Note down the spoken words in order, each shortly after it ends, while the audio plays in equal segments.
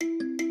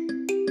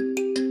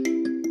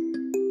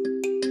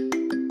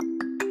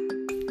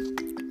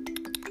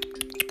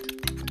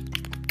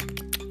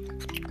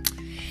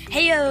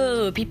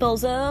Heyo,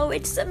 peoplezo,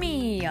 it's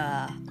me,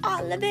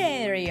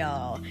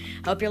 Oliverio.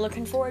 Hope you're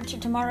looking forward to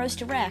tomorrow's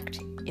Direct,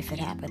 if it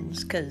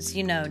happens, because,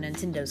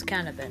 Nintendo's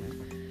kind of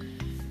been,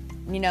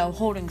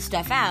 holding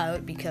stuff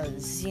out,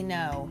 because,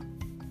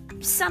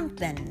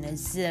 something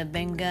has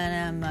been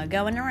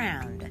going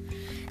around.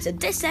 So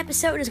this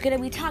episode is going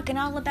to be talking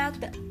all about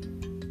the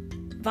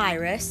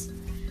virus.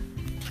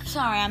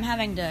 Sorry, I'm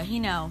having to,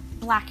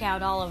 black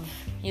out all of,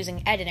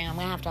 using editing, I'm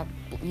going to have to,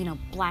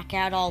 black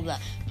out all the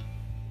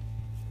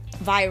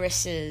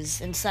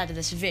viruses inside of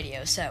this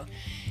video, so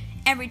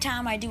every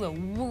time I do a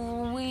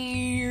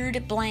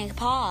weird blank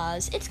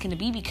pause, it's gonna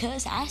be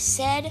because I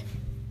said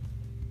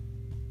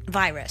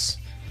virus.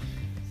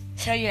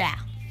 So yeah,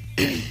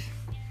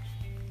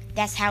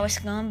 that's how it's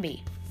gonna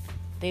be.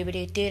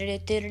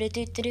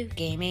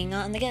 Gaming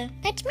on the go,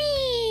 that's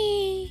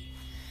me.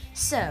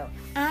 So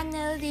I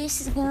know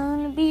this is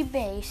gonna be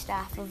based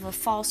off of a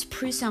false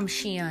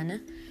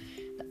presumption,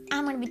 but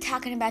I'm gonna be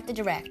talking about the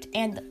Direct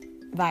and the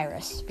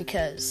virus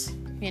because,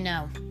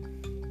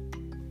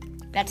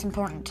 that's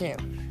important too.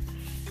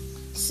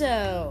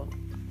 So,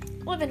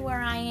 living where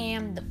I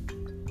am, the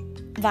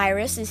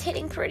virus is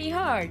hitting pretty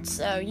hard,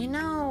 so,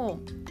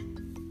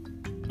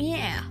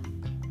 yeah.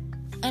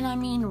 And I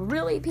mean,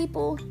 really,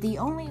 people, the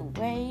only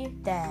way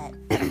that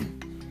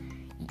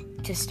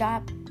to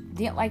stop,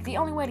 the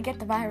only way to get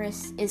the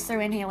virus is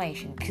through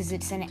inhalation, because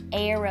it's an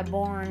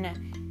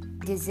airborne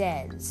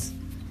disease.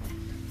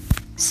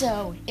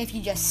 So, if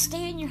you just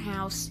stay in your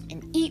house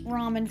and eat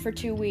ramen for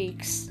 2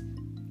 weeks,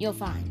 you'll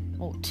find.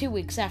 Well, 2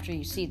 weeks after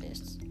you see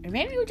this. Or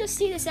maybe you'll just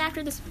see this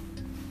after this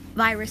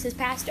virus has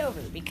passed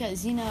over.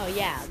 Because,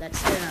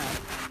 that's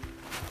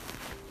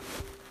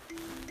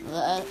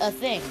a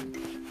thing.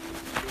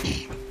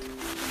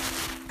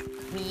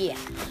 Yeah.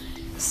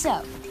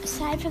 So,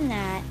 aside from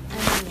that,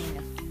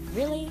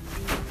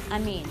 I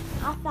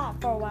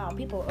thought for a while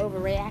people were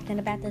overreacting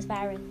about this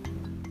virus.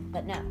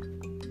 But no,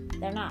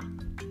 they're not.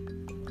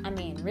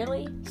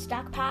 Really?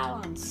 Stockpile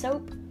on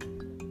soap,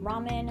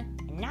 ramen,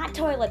 and not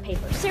toilet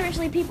paper.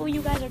 Seriously, people,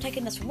 you guys are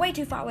taking this way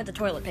too far with the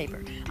toilet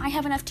paper. I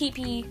have enough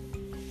TP.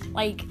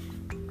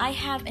 I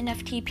have enough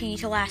TP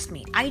to last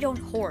me. I don't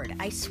hoard,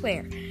 I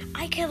swear.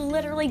 I can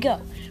literally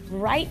go.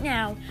 Right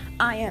now,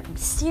 I am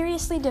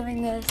seriously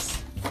doing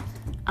this.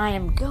 I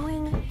am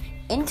going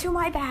into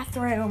my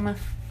bathroom.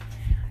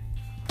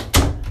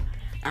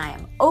 I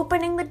am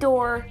opening the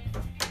door,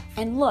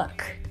 and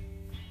look.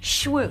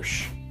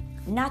 Swoosh.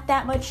 Not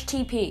that much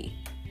TP.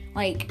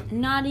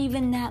 Not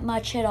even that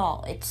much at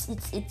all.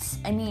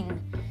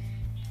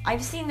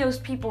 I've seen those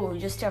people who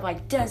just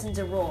have, dozens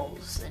of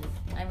rolls.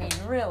 And,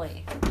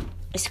 really,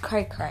 it's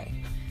cray-cray.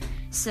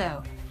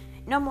 So,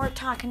 no more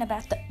talking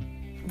about the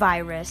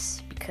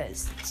virus,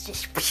 because it's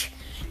just,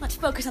 let's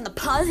focus on the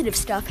positive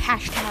stuff.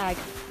 Hashtag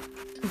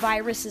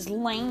virus is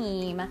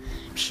lame.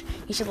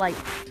 You should,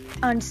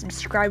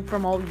 unsubscribe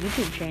from all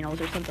YouTube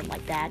channels or something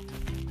like that.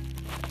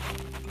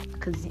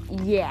 Because,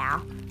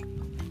 yeah.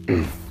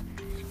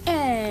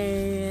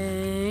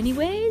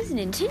 Anyways,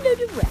 Nintendo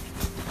Direct.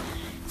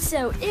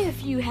 So,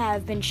 if you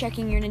have been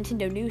checking your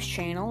Nintendo News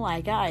channel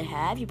like I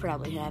have, you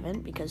probably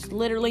haven't, because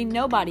literally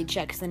nobody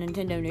checks the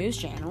Nintendo News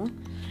channel,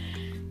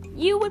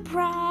 you would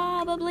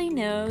probably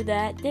know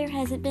that there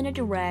hasn't been a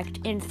Direct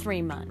in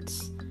 3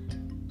 months.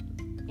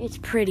 It's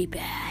pretty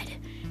bad.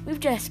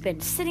 We've just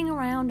been sitting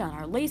around on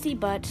our lazy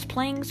butts,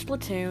 playing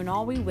Splatoon,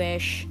 all we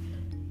wish,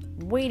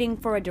 waiting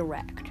for a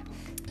Direct.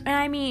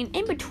 And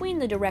in between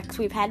the Directs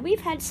we've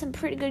had some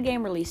pretty good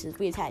game releases.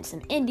 We've had some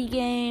indie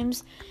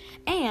games,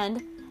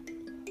 and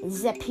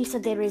The Piece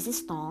de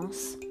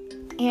Resistance,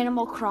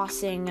 Animal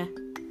Crossing, not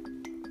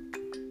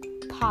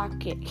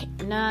Pocket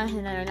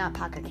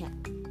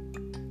Camp.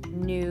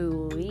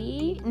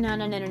 Newly? No,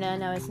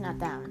 it's not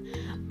that one.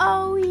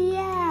 Oh,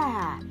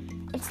 yeah!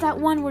 It's that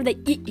one where they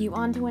eat you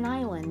onto an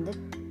island,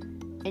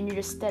 and you're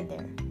just stood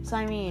there. So,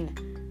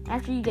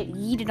 after you get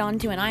yeeted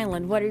onto an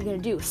island, what are you gonna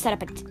do? Set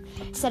up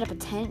a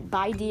tent,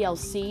 buy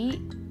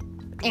DLC?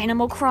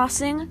 Animal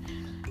Crossing?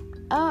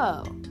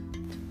 Oh.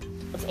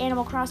 It's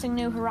Animal Crossing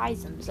New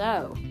Horizons.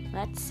 Oh.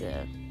 That's,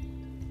 how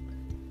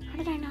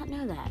did I not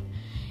know that?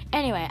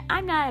 Anyway,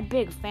 I'm not a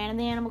big fan of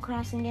the Animal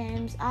Crossing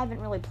games. I haven't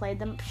really played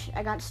them.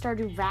 I got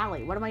Stardew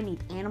Valley. What do I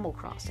need Animal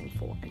Crossing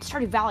for? In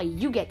Stardew Valley,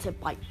 you get to,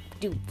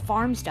 do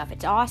farm stuff.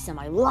 It's awesome.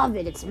 I love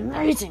it. It's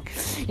amazing.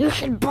 You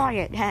should buy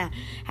it.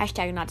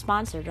 Hashtag not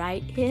sponsored,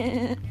 right?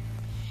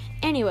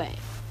 Anyway,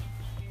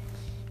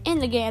 in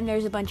the game,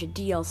 there's a bunch of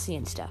DLC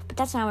and stuff, but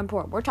that's not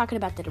important. We're talking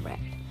about the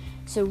Direct.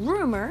 So,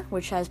 rumor,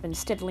 which has been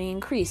steadily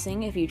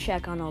increasing if you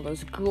check on all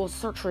those Google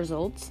search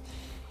results,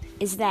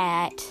 is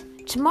that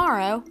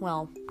tomorrow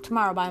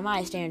by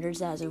my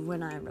standards as of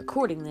when I'm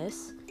recording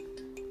this,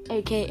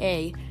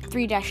 aka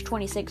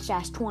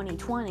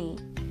 3-26-2020,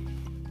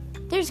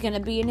 there's gonna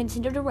be a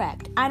Nintendo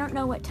Direct. I don't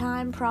know what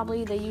time,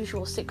 probably the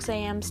usual 6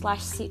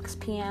 a.m/6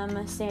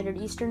 p.m. Standard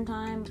Eastern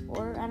Time,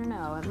 or I don't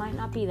know, it might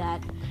not be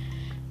that.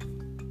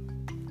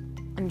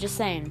 I'm just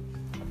saying.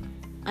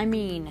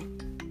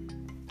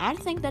 I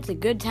think that's a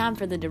good time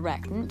for the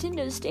Direct.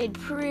 Nintendo stayed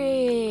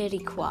pretty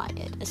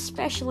quiet,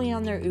 especially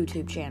on their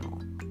YouTube channel.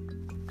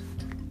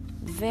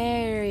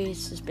 Very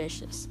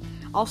suspicious.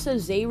 Also,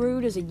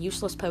 Zarude is a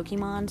useless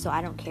Pokemon, so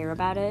I don't care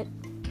about it.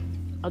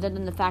 Other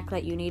than the fact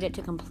that you need it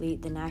to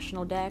complete the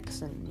national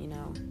dex, and,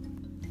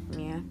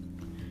 yeah.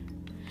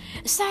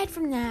 Aside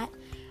from that,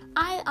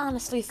 I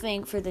honestly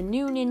think for the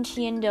new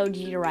Nintendo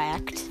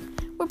Direct,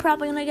 we're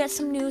probably going to get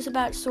some news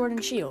about Sword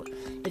and Shield.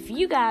 If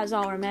you guys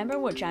all remember,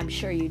 which I'm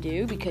sure you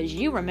do, because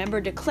you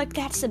remembered to click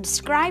that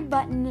subscribe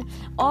button.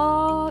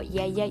 Oh,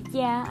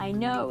 yeah, I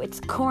know,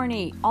 it's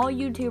corny. All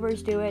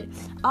YouTubers do it,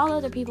 all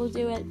other people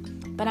do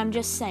it, but I'm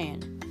just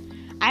saying.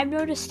 I've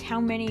noticed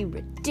how many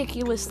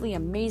ridiculously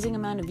amazing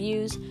amount of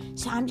views,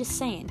 so I'm just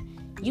saying,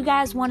 you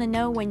guys want to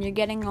know when you're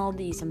getting all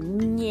these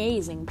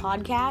amazing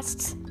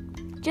podcasts?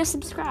 Just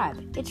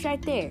subscribe. It's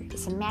right there.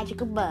 It's a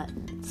magical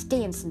button. It's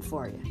dancing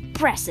for you.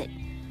 Press it.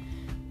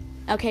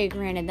 Okay,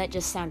 granted, that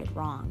just sounded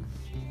wrong.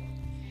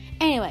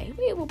 Anyway,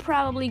 we will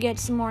probably get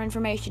some more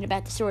information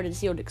about the Sword and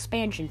Shield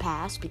expansion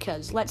pass,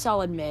 because let's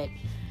all admit,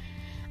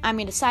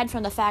 aside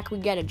from the fact we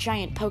get a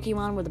giant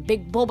Pokemon with a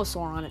big Bulbasaur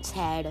on its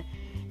head,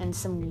 and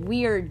some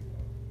weird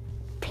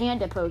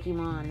panda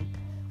Pokemon,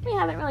 we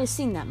haven't really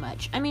seen that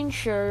much.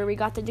 Sure, we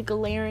got the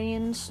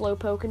Galarian,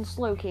 Slowpoke, and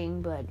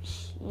Slowking, but,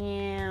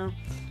 yeah.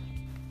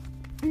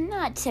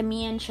 Not to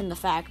mention the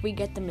fact we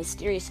get the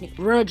mysterious new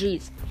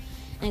Regis,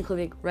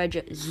 including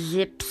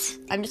Regizips.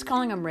 I'm just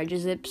calling them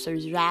Regizips or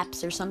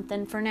Zaps or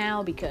something for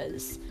now,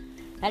 because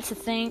that's the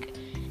thing.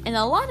 And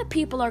a lot of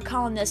people are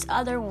calling this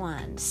other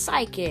one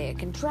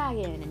Psychic and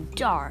Dragon and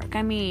Dark.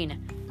 I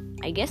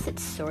guess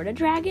it's sort of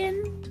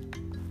Dragon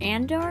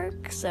and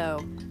Dark,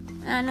 so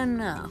I don't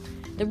know.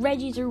 The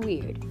Regis are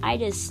weird.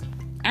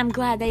 I'm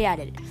glad they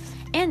added it.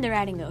 And they're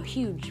adding a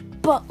huge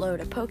buttload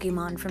of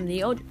Pokemon from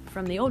the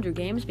older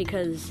games,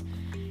 because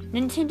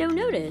Nintendo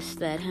noticed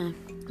that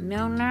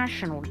no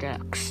national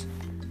dex,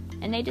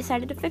 and they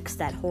decided to fix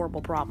that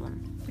horrible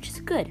problem, which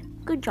is good.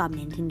 Good job,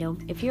 Nintendo.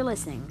 If you're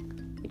listening,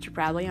 which you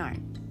probably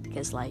aren't,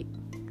 because I'm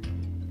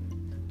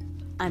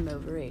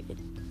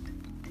overrated.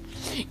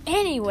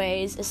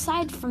 Anyways,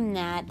 aside from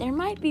that, there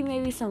might be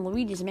maybe some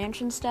Luigi's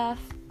Mansion stuff,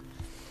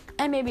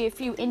 and maybe a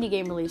few indie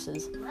game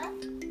releases.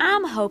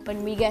 I'm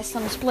hoping we get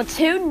some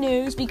Splatoon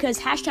news, because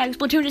hashtag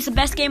Splatoon is the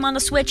best game on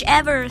the Switch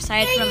ever,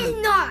 aside from... It is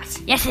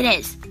not! Yes, it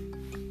is.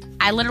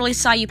 I literally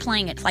saw you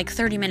playing it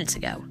 30 minutes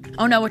ago.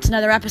 Oh no, it's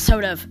another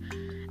episode of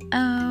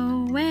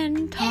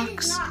Owen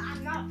Talks. It is not.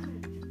 I'm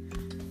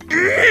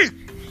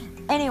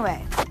not...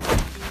 Anyway,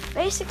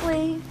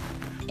 basically,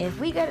 if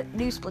we get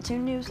new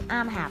Splatoon news,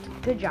 I'm happy.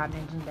 Good job,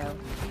 Nintendo.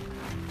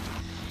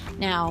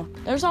 Now,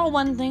 there's all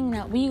one thing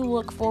that we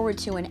look forward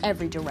to in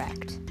every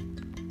Direct.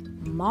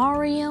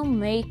 Mario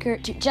Maker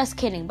 2. Just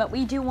kidding, but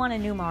we do want a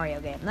new Mario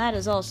game. That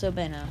has also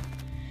been a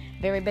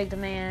very big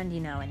demand,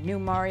 a new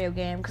Mario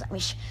game.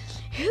 Because,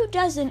 who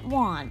doesn't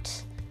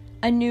want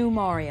a new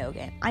Mario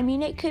game?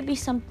 It could be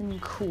something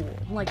cool,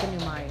 like a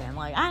new Mario game.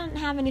 I didn't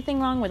have anything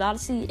wrong with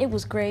Odyssey. It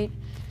was great.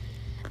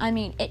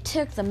 It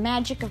took the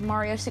magic of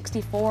Mario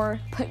 64,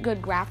 put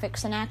good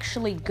graphics, and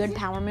actually good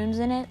power moves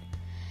in it.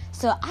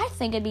 So I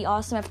think it'd be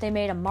awesome if they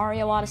made a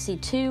Mario Odyssey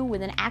 2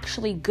 with an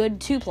actually good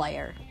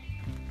two-player.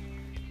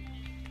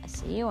 I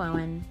see you,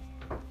 Owen.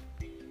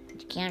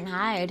 You can't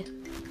hide.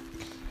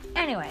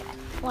 Anyway,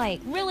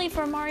 really,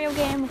 for a Mario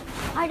game,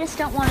 I just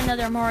don't want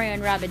another Mario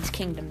and Rabbids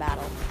Kingdom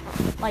battle.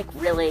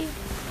 Really,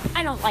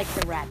 I don't like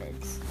the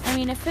Rabbids.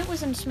 If it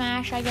was in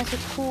Smash, I guess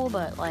it's cool,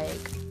 but,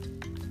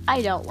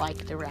 I don't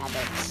like the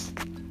Rabbids.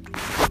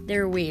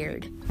 They're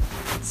weird.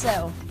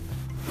 So,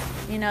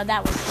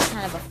 that was just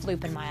kind of a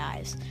floop in my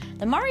eyes.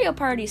 The Mario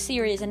Party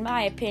series, in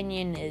my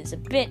opinion, is a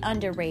bit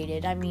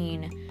underrated.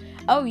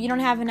 You don't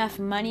have enough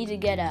money to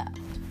get a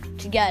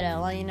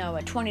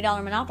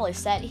 $20 Monopoly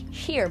set.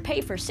 Here,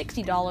 pay for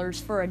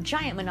 $60 for a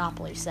giant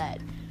Monopoly set,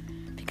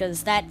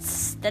 because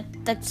that's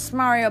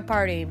Mario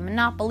Party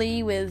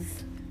Monopoly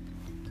with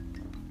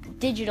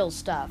digital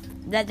stuff.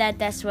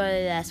 That's what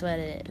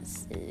it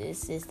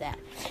is. It's that.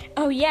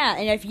 Oh yeah,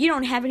 and if you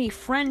don't have any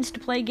friends to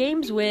play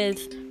games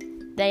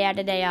with, they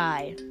added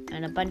AI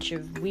and a bunch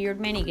of weird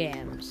mini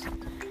games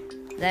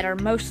that are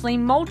mostly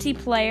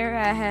multiplayer.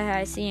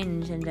 I see you,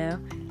 Nintendo,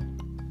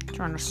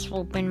 trying to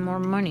swoop in more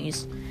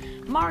monies.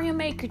 Mario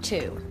Maker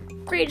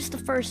 2. Great as the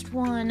first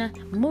one.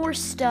 More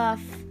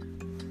stuff.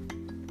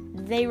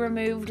 They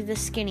removed the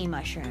skinny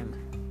mushroom.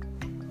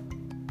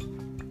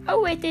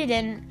 Oh, wait, they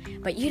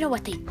didn't. But you know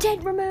what they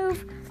did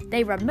remove?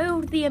 They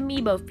removed the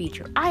amiibo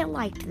feature. I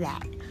liked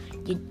that.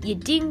 You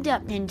dinged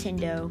up,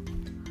 Nintendo.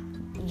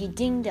 You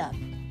dinged up.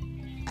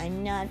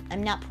 I'm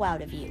not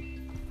proud of you.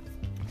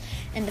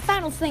 And the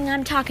final thing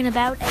I'm talking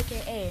about,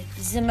 aka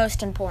the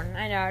most important,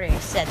 I already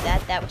said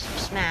that was for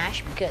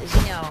Smash, because,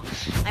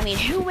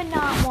 who would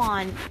not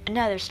want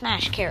another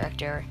Smash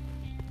character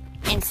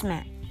in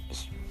Smash?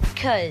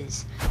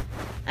 Because,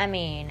 I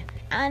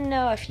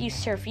know if you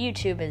surf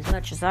YouTube as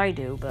much as I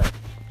do, but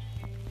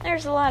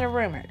there's a lot of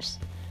rumors.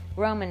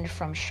 Roaming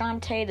from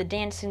Shantae the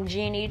Dancing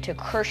Genie to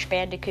Crash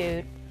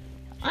Bandicoot.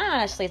 I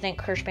honestly think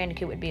Crash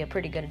Bandicoot would be a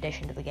pretty good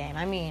addition to the game.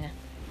 I mean,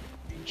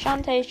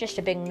 Shantae's just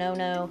a big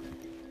no-no.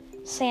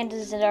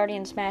 Santa's already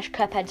in Smash,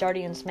 Cuphead's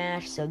already in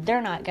Smash, so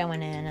they're not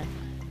going in. And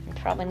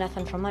probably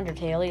nothing from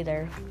Undertale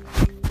either.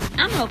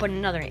 I'm hoping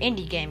another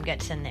indie game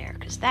gets in there,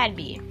 because that'd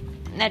be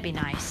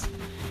nice.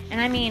 And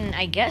I mean,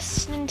 I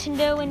guess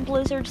Nintendo and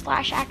Blizzard /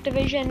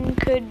 Activision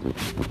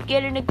could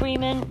get an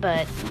agreement,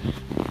 but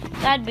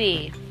that'd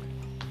be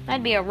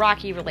a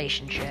rocky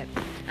relationship.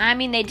 I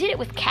mean, they did it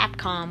with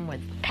Capcom,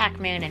 with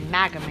Pac-Man and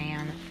Mega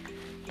Man,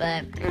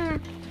 but,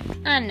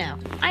 I don't know.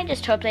 I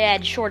just hope they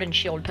add Sword and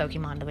Shield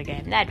Pokemon to the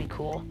game. That'd be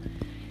cool.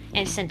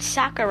 And since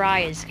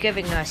Sakurai is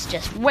giving us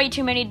just way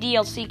too many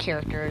DLC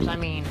characters, I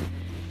mean,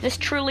 this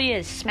truly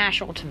is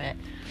Smash Ultimate.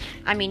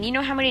 I mean, you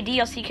know how many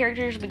DLC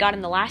characters we got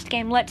in the last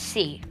game? Let's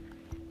see.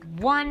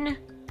 1,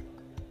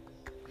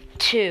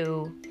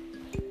 2,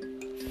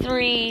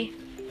 3,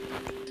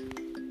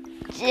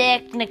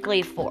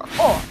 technically 4.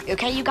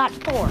 Okay, you got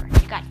 4.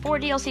 You got 4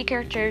 DLC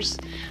characters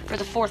for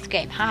the 4th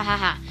game. Ha ha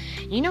ha.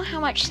 You know how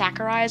much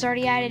Sakurai has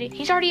already added?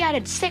 He's already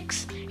added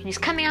 6, and he's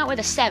coming out with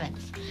a 7th.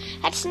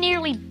 That's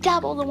nearly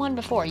double the one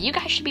before. You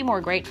guys should be more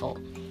grateful.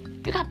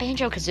 You got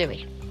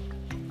Banjo-Kazooie.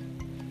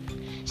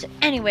 So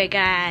anyway,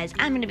 guys,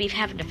 I'm going to be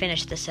having to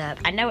finish this up.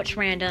 I know it's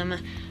random.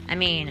 I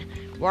mean,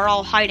 we're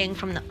all hiding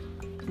from the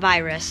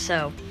virus,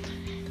 so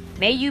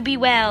may you be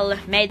well,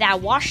 may thou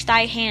wash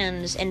thy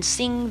hands and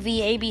sing the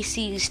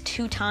ABCs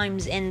 2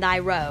 times in thy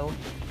row,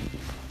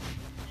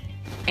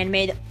 and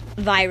may the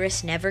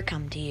virus never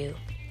come to you.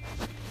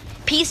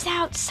 Peace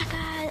out, sucker.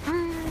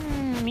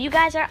 You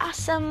guys are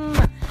awesome.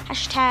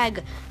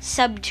 Hashtag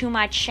sub to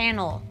my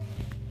channel.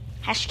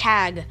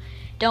 Hashtag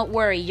don't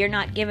worry, you're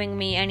not giving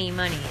me any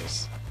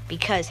monies,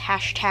 because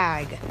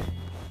hashtag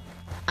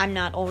I'm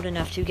not old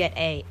enough to get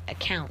a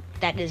account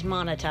that is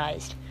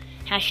monetized.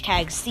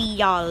 Hashtag see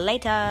y'all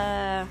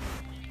later.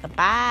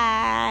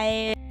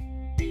 Goodbye.